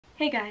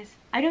Hey guys,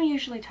 I don't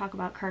usually talk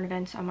about current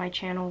events on my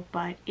channel,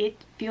 but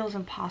it feels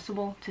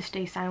impossible to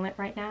stay silent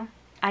right now.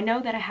 I know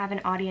that I have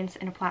an audience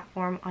and a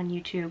platform on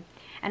YouTube,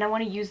 and I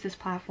want to use this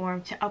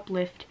platform to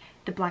uplift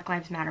the Black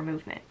Lives Matter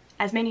movement.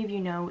 As many of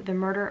you know, the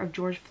murder of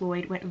George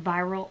Floyd went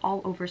viral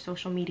all over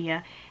social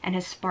media and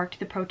has sparked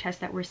the protests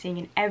that we're seeing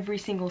in every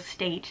single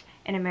state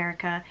in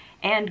America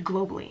and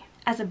globally.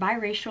 As a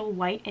biracial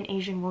white and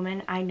Asian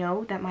woman, I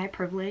know that my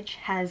privilege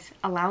has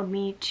allowed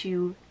me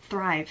to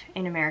thrive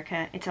in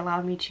America. It's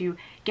allowed me to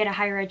get a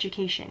higher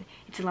education.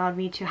 It's allowed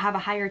me to have a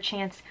higher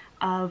chance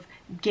of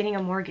getting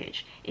a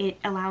mortgage. It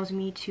allows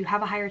me to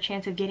have a higher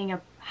chance of getting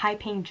a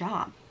high-paying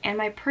job. And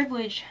my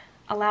privilege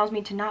allows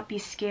me to not be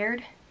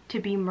scared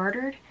to be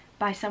murdered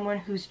by someone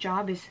whose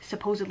job is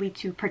supposedly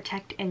to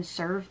protect and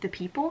serve the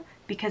people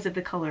because of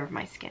the color of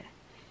my skin.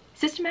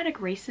 Systematic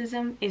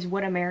racism is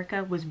what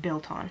America was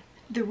built on.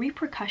 The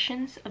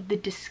repercussions of the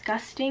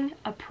disgusting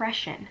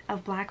oppression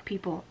of Black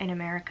people in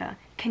America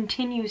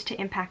continues to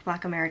impact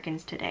Black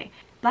Americans today.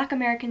 Black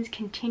Americans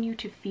continue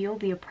to feel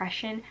the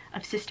oppression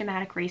of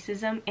systematic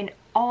racism in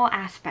all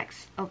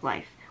aspects of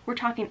life. We're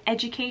talking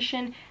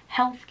education,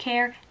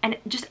 healthcare, and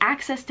just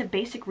access to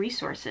basic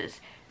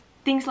resources.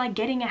 Things like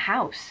getting a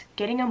house,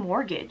 getting a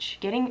mortgage,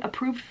 getting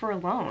approved for a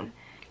loan.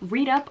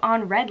 Read up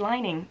on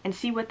redlining and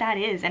see what that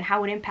is and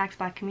how it impacts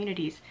Black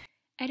communities.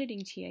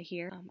 Editing Tia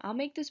here. I'll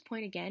make this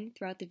point again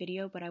throughout the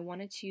video, but I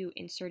wanted to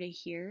insert it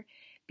here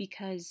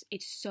because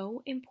it's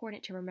so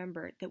important to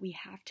remember that we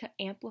have to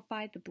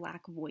amplify the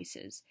Black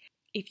voices.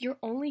 If you're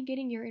only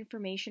getting your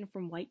information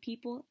from white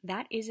people,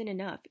 that isn't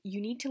enough.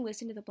 You need to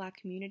listen to the Black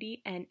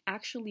community and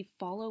actually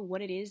follow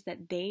what it is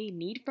that they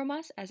need from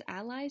us as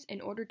allies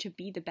in order to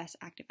be the best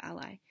active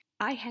ally.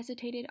 I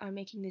hesitated on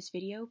making this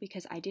video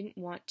because I didn't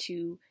want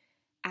to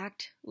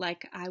act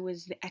like I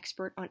was the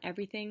expert on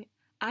everything.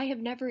 I have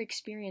never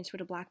experienced what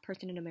a Black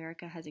person in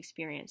America has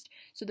experienced.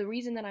 So the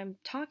reason that I'm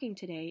talking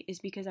today is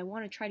because I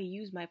want to try to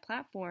use my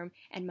platform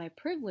and my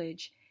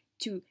privilege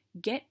to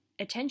get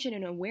attention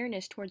and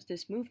awareness towards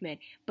this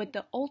movement. But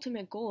the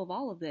ultimate goal of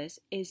all of this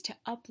is to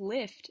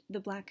uplift the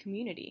Black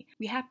community.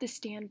 We have to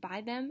stand by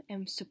them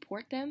and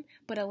support them,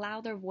 but allow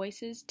their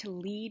voices to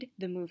lead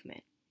the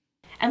movement.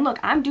 And look,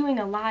 I'm doing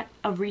a lot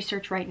of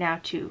research right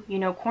now too. You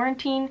know,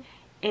 quarantine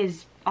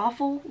is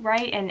awful,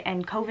 right?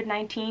 And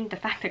COVID-19, the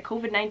fact that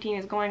COVID-19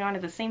 is going on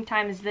at the same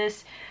time as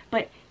this,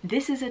 but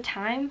this is a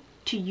time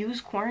to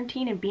use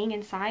quarantine and being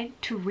inside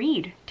to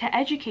read, to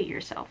educate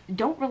yourself.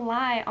 Don't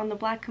rely on the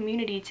Black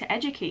community to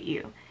educate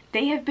you.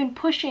 They have been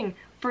pushing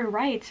for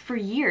rights for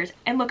years.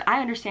 And look, I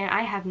understand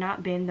I have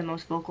not been the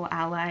most vocal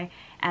ally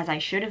as I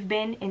should have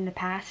been in the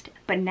past,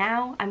 but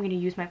now I'm going to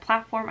use my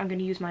platform, I'm going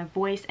to use my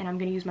voice, and I'm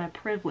going to use my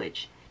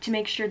privilege to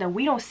make sure that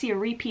we don't see a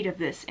repeat of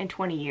this in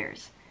 20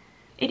 years.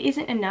 It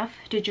isn't enough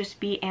to just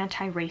be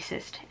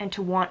anti-racist and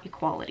to want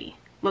equality.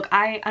 Look,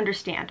 I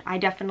understand. I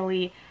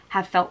definitely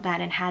have felt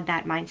that and had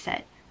that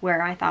mindset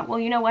where I thought, well,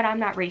 you know what? I'm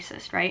not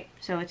racist, right?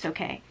 So it's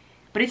okay.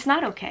 But it's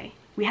not okay.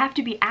 We have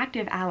to be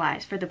active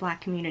allies for the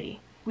Black community.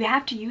 We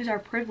have to use our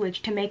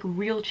privilege to make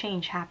real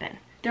change happen.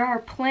 There are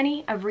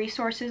plenty of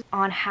resources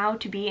on how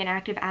to be an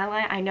active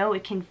ally. I know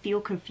it can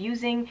feel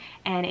confusing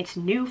and it's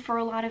new for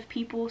a lot of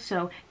people,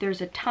 so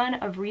there's a ton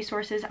of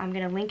resources I'm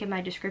going to link in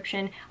my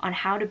description on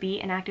how to be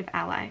an active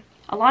ally.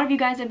 A lot of you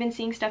guys have been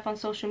seeing stuff on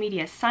social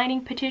media,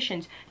 signing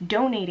petitions,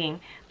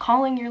 donating,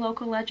 calling your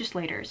local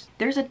legislators.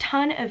 There's a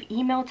ton of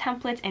email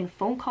templates and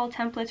phone call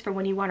templates for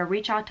when you want to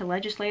reach out to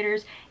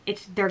legislators.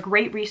 They're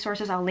great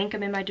resources. I'll link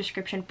them in my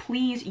description.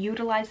 Please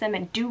utilize them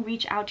and do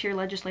reach out to your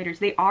legislators.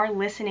 They are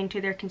listening to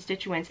their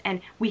constituents,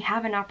 and we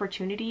have an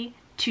opportunity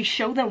to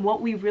show them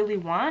what we really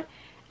want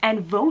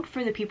and vote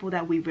for the people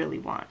that we really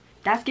want.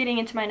 That's getting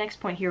into my next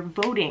point here.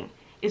 Voting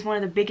is one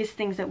of the biggest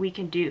things that we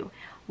can do.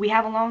 We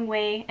have a long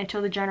way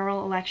until the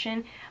general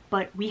election,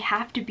 but we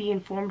have to be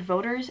informed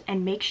voters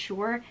and make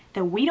sure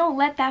that we don't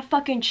let that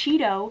fucking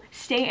Cheeto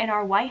stay in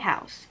our White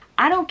House.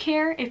 I don't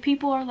care if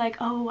people are like,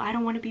 oh, I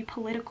don't want to be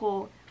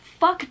political.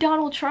 Fuck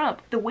Donald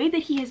Trump. The way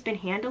that he has been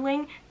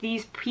handling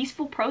these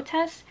peaceful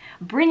protests,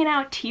 bringing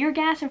out tear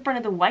gas in front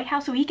of the White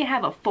House so he can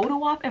have a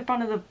photo op in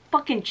front of the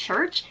fucking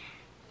church.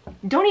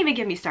 Don't even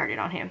get me started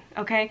on him,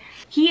 okay?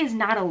 He is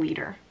not a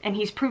leader, and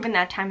he's proven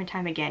that time and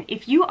time again.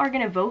 If you are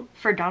going to vote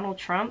for Donald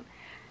Trump,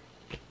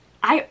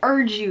 I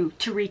urge you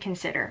to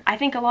reconsider. I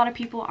think a lot of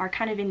people are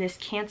kind of in this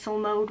cancel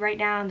mode right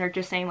now, and they're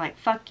just saying like,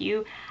 fuck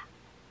you.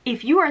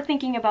 If you are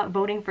thinking about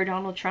voting for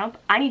Donald Trump,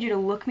 I need you to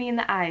look me in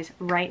the eyes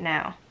right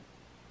now.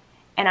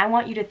 And I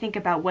want you to think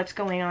about what's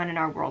going on in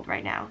our world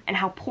right now and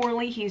how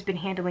poorly he's been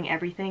handling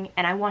everything.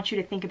 And I want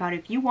you to think about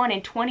if you want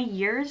in 20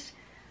 years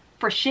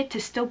for shit to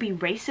still be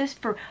racist,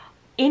 for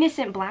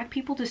innocent Black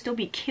people to still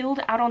be killed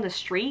out on the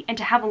street, and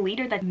to have a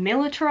leader that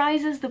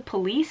militarizes the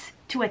police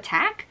to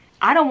attack,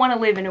 I don't want to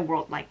live in a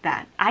world like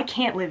that. I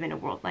can't live in a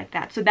world like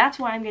that. So that's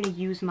why I'm going to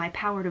use my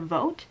power to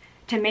vote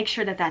to make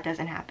sure that that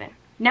doesn't happen.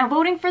 Now,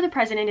 voting for the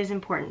president is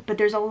important, but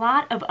there's a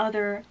lot of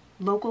other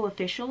local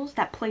officials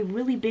that play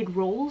really big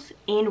roles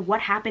in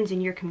what happens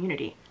in your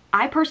community.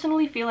 I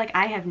personally feel like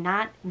I have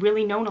not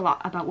really known a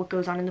lot about what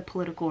goes on in the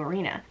political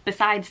arena,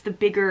 besides the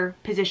bigger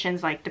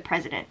positions like the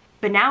president.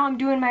 But now I'm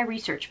doing my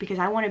research because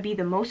I want to be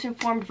the most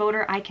informed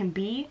voter I can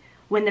be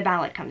when the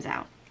ballot comes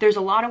out. There's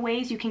a lot of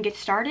ways you can get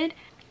started.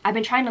 I've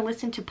been trying to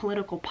listen to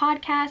political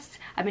podcasts.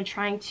 I've been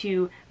trying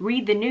to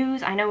read the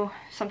news. I know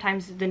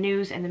sometimes the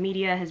news and the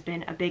media has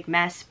been a big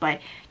mess, but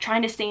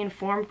trying to stay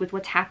informed with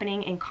what's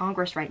happening in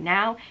Congress right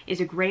now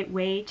is a great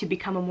way to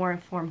become a more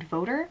informed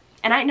voter.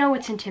 And I know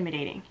it's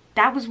intimidating.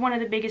 That was one of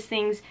the biggest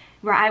things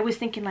where I was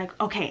thinking like,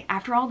 okay,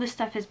 after all this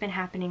stuff has been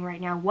happening right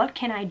now, what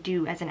can I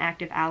do as an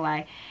active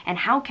ally? And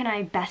how can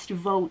I best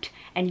vote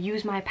and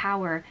use my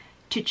power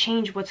to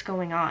change what's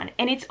going on?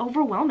 And it's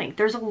overwhelming.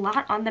 There's a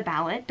lot on the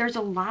ballot. There's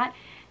a lot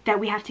that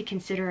we have to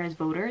consider as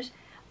voters,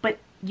 but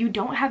you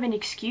don't have an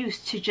excuse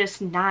to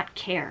just not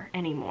care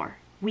anymore.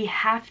 We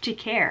have to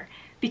care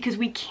because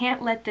we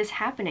can't let this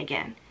happen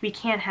again. We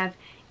can't have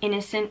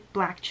innocent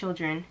Black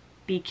children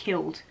be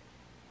killed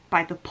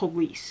by the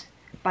police,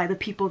 by the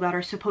people that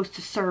are supposed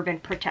to serve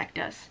and protect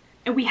us.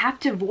 And we have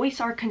to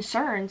voice our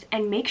concerns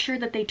and make sure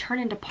that they turn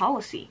into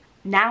policy.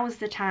 Now is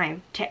the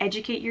time to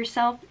educate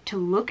yourself, to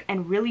look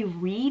and really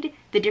read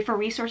the different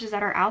resources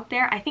that are out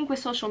there. I think with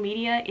social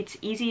media, it's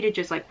easy to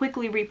just like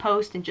quickly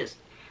repost and just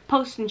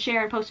post and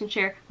share and post and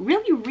share.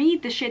 Really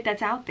read the shit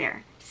that's out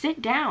there.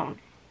 Sit down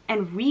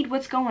and read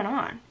what's going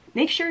on.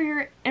 Make sure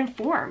you're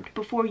informed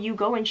before you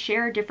go and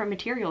share different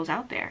materials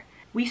out there.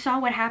 We saw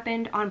what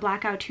happened on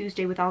Blackout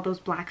Tuesday with all those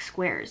black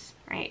squares,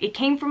 right? It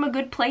came from a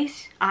good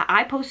place.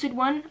 I posted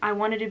one. I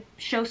wanted to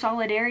show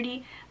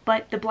solidarity,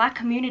 but the Black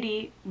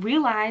community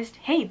realized,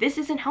 hey, this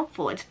isn't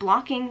helpful. It's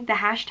blocking the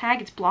hashtag.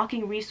 It's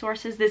blocking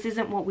resources. This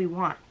isn't what we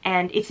want.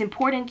 And it's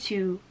important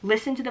to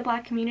listen to the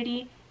Black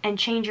community and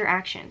change your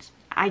actions.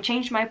 I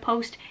changed my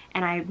post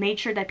and I made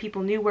sure that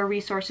people knew where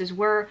resources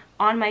were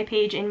on my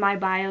page in my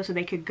bio so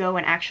they could go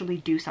and actually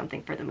do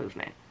something for the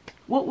movement.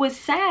 What was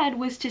sad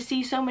was to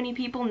see so many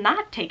people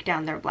not take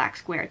down their black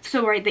squares.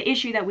 So right, the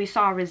issue that we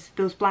saw was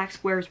those black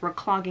squares were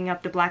clogging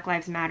up the Black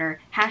Lives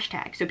Matter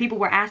hashtag. So people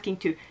were asking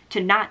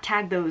to not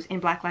tag those in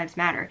Black Lives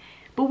Matter.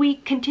 But we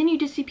continue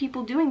to see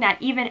people doing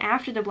that even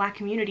after the Black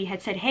community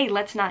had said, hey,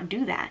 let's not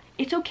do that.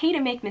 It's okay to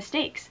make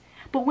mistakes.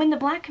 But when the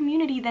Black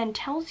community then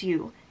tells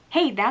you,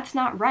 hey, that's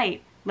not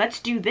right, let's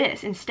do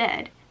this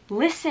instead,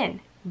 listen,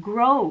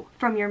 grow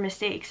from your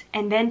mistakes,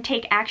 and then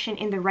take action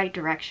in the right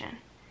direction.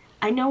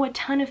 I know a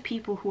ton of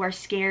people who are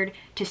scared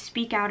to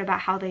speak out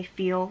about how they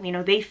feel. You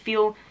know, they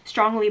feel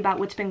strongly about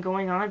what's been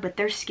going on, but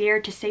they're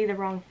scared to say the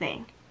wrong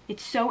thing.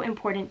 It's so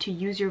important to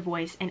use your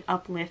voice and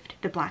uplift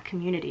the Black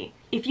community.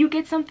 If you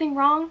get something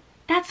wrong,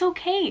 that's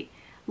okay.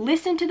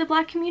 Listen to the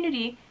Black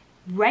community,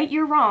 right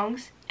your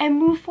wrongs, and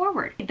move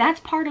forward. That's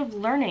part of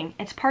learning.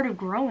 It's part of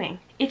growing.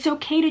 It's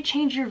okay to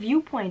change your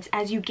viewpoints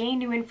as you gain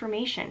new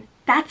information.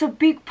 That's a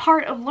big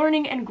part of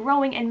learning and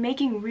growing and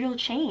making real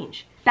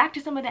change. Back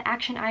to some of the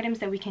action items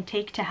that we can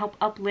take to help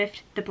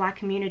uplift the Black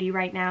community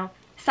right now.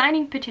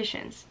 Signing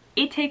petitions.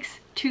 It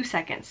takes 2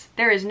 seconds.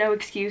 There is no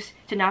excuse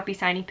to not be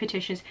signing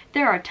petitions.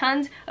 There are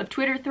tons of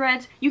Twitter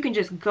threads. You can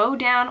just go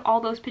down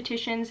all those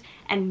petitions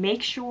and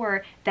make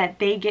sure that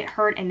they get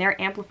heard and they're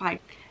amplified.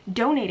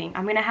 Donating.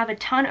 I'm going to have a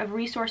ton of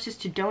resources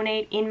to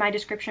donate in my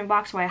description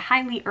box, so I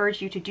highly urge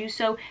you to do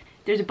so.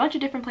 There's a bunch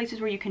of different places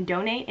where you can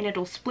donate, and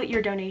it'll split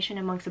your donation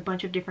amongst a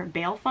bunch of different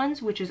bail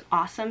funds, which is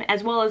awesome,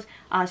 as well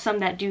as some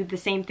that do the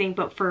same thing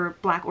but for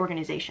Black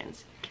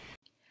organizations.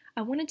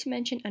 I wanted to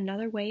mention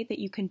another way that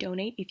you can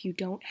donate if you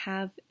don't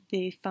have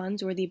the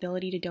funds or the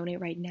ability to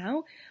donate right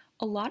now.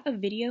 A lot of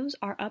videos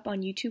are up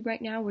on YouTube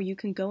right now where you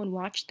can go and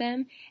watch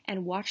them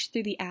and watch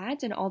through the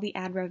ads, and all the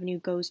ad revenue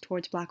goes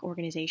towards Black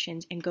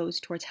organizations and goes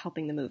towards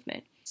helping the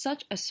movement.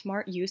 Such a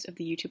smart use of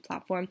the YouTube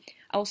platform.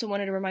 I also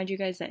wanted to remind you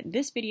guys that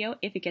this video,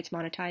 if it gets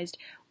monetized,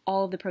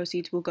 all of the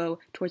proceeds will go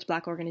towards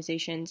Black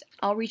organizations.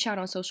 I'll reach out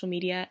on social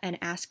media and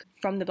ask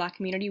from the Black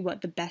community what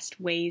the best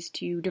ways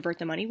to divert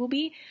the money will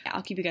be.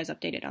 I'll keep you guys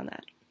updated on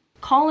that.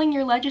 Calling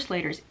your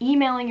legislators,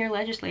 emailing your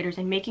legislators,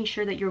 and making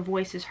sure that your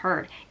voice is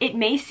heard. It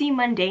may seem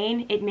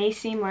mundane, it may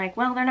seem like,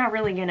 well, they're not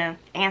really gonna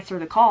answer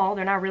the call,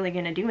 they're not really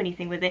gonna do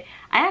anything with it.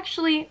 I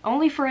actually,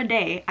 only for a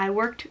day, I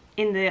worked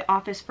in the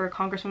office for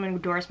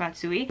Congresswoman Doris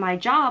Matsui. My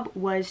job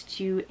was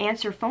to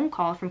answer phone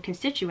calls from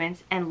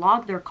constituents and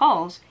log their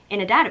calls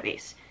in a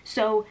database.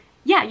 So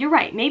yeah, you're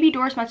right. Maybe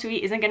Doris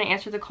Matsui isn't going to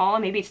answer the call.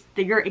 Maybe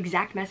your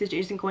exact message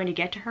isn't going to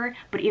get to her.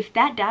 But if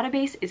that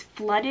database is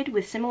flooded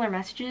with similar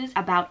messages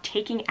about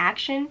taking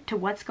action to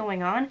what's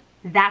going on,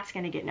 that's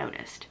going to get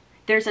noticed.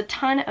 There's a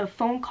ton of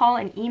phone call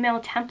and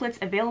email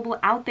templates available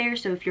out there,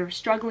 so if you're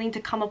struggling to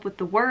come up with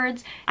the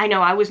words, I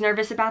know I was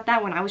nervous about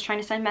that when I was trying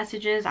to send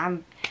messages.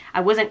 I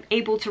wasn't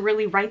able to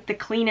really write the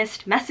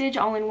cleanest message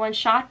all in one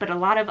shot, but a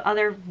lot of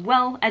other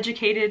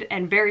well-educated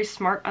and very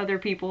smart other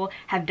people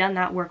have done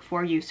that work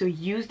for you, so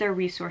use their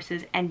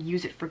resources and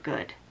use it for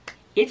good.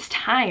 It's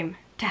time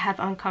to have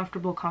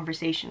uncomfortable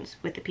conversations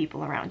with the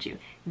people around you.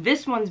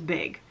 This one's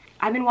big.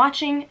 I've been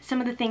watching some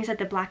of the things that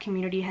the Black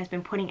community has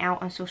been putting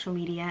out on social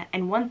media,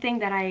 and one thing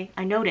that I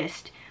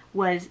noticed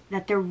was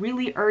that they're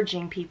really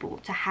urging people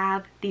to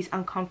have these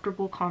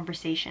uncomfortable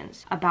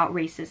conversations about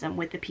racism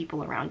with the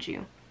people around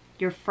you,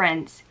 your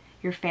friends,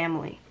 your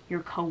family,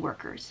 your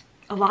coworkers.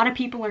 A lot of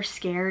people are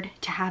scared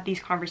to have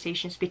these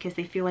conversations because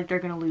they feel like they're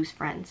going to lose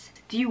friends.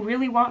 Do you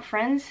really want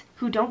friends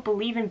who don't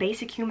believe in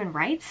basic human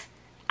rights?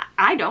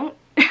 I don't,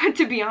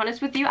 to be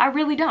honest with you. I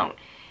really don't.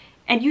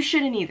 And you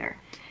shouldn't either.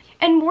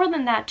 And more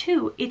than that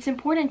too, it's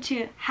important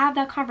to have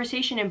that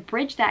conversation and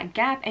bridge that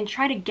gap and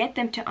try to get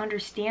them to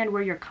understand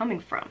where you're coming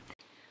from.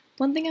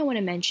 One thing I want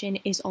to mention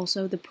is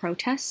also the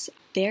protests.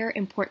 Their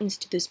importance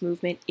to this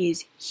movement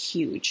is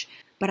huge.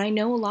 But I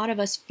know a lot of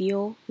us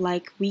feel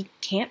like we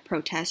can't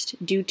protest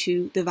due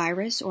to the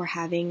virus or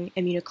having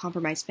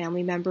immunocompromised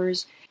family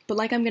members. But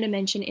like I'm going to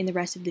mention in the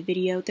rest of the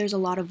video, there's a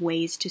lot of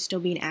ways to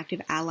still be an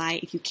active ally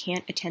if you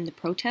can't attend the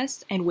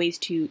protests and ways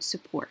to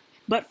support.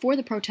 But for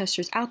the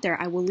protesters out there,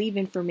 I will leave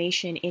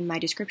information in my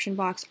description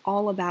box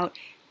all about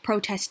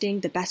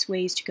protesting, the best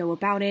ways to go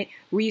about it,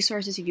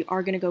 resources if you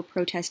are going to go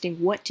protesting,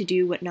 what to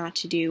do, what not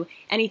to do,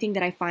 anything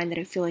that I find that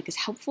I feel like is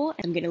helpful,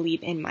 I'm going to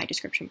leave in my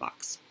description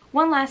box.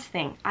 One last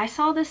thing. I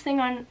saw this thing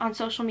on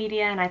social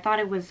media and I thought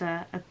it was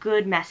a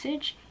good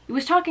message. It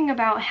was talking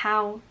about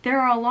how there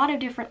are a lot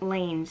of different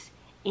lanes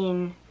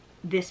in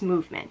this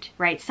movement,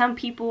 right? Some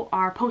people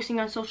are posting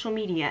on social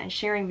media and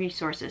sharing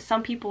resources.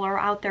 Some people are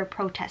out there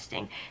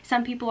protesting.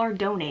 Some people are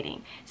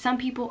donating. Some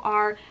people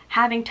are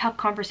having tough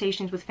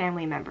conversations with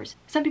family members.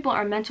 Some people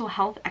are mental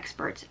health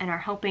experts and are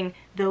helping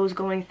those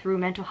going through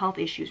mental health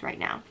issues right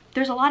now.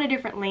 There's a lot of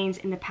different lanes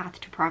in the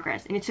path to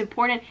progress, and it's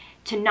important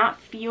to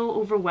not feel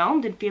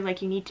overwhelmed and feel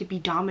like you need to be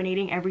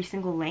dominating every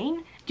single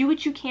lane. Do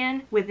what you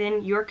can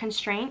within your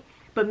constraint,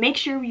 but make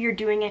sure you're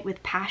doing it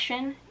with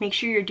passion. Make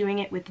sure you're doing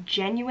it with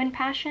genuine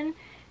passion.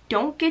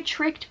 Don't get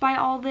tricked by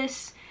all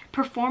this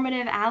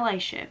performative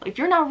allyship. If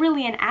you're not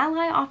really an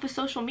ally off of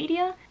social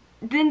media,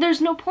 then there's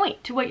no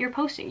point to what you're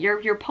posting.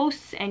 Your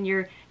posts and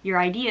your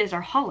ideas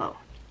are hollow.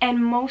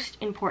 And most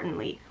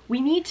importantly, we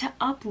need to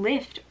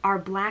uplift our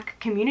Black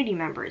community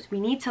members. We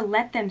need to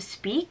let them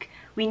speak.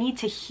 We need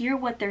to hear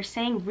what they're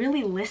saying,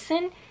 really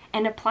listen,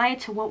 and apply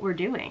it to what we're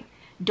doing.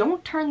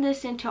 Don't turn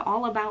this into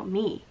all about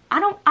me.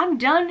 I'm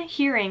done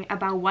hearing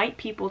about white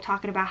people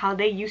talking about how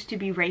they used to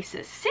be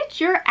racist. Sit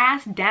your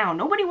ass down.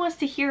 Nobody wants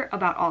to hear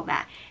about all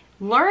that.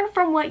 Learn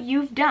from what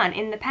you've done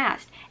in the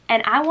past.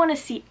 And I want to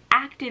see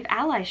active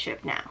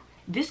allyship now.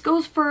 This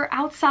goes for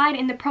outside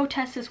in the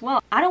protests as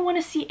well. I don't want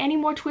to see any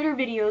more Twitter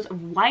videos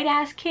of white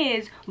ass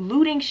kids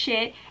looting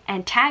shit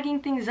and tagging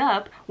things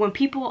up when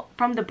people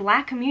from the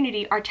Black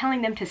community are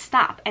telling them to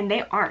stop and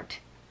they aren't.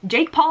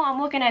 Jake Paul,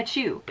 I'm looking at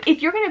you.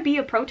 If you're gonna be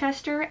a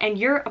protester and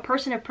you're a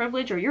person of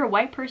privilege or you're a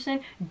white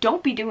person,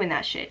 don't be doing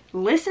that shit.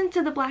 Listen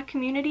to the Black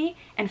community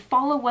and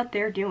follow what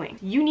they're doing.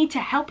 You need to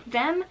help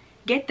them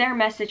get their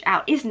message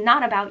out. It's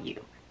not about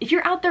you. If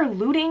you're out there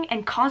looting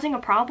and causing a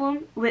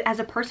problem as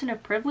a person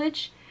of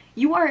privilege,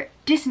 you are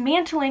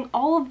dismantling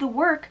all of the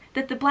work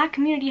that the Black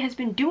community has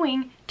been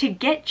doing to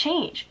get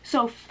change.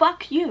 So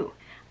fuck you.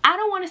 I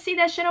don't want to see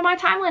that shit on my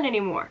timeline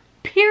anymore.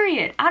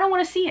 Period. I don't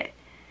want to see it.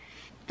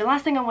 The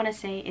last thing I want to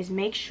say is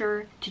make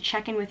sure to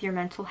check in with your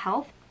mental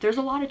health. There's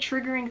a lot of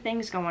triggering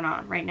things going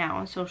on right now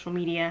on social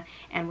media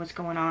and what's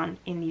going on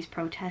in these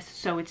protests.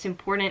 So it's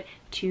important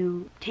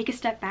to take a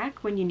step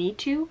back when you need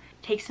to,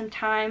 take some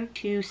time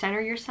to center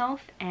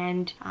yourself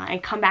and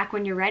come back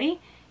when you're ready,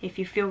 if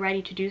you feel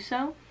ready to do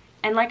so.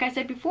 And like I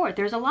said before,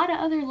 there's a lot of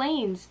other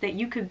lanes that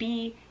you could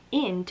be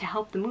in to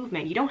help the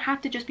movement. You don't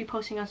have to just be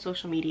posting on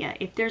social media.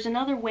 If there's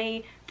another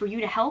way for you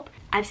to help,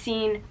 I've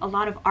seen a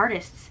lot of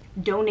artists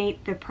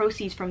donate the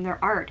proceeds from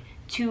their art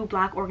to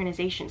Black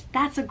organizations.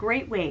 That's a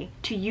great way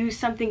to use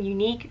something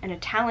unique and a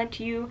talent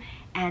to you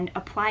and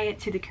apply it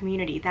to the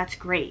community. That's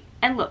great.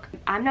 And look,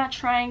 I'm not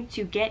trying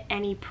to get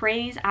any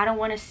praise. I don't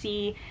want to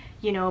see,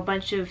 you know, a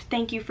bunch of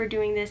thank you for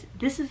doing this.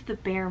 This is the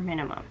bare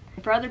minimum.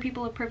 For other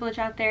people of privilege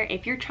out there,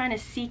 if you're trying to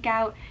seek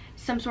out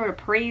some sort of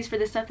praise for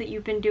the stuff that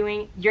you've been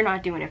doing, you're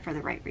not doing it for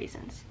the right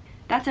reasons.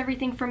 That's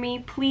everything for me.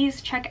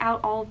 Please check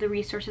out all of the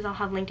resources I'll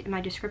have linked in my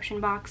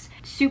description box.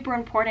 Super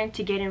important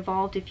to get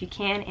involved if you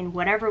can in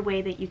whatever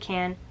way that you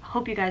can.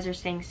 Hope you guys are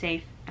staying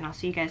safe, and I'll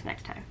see you guys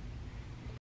next time.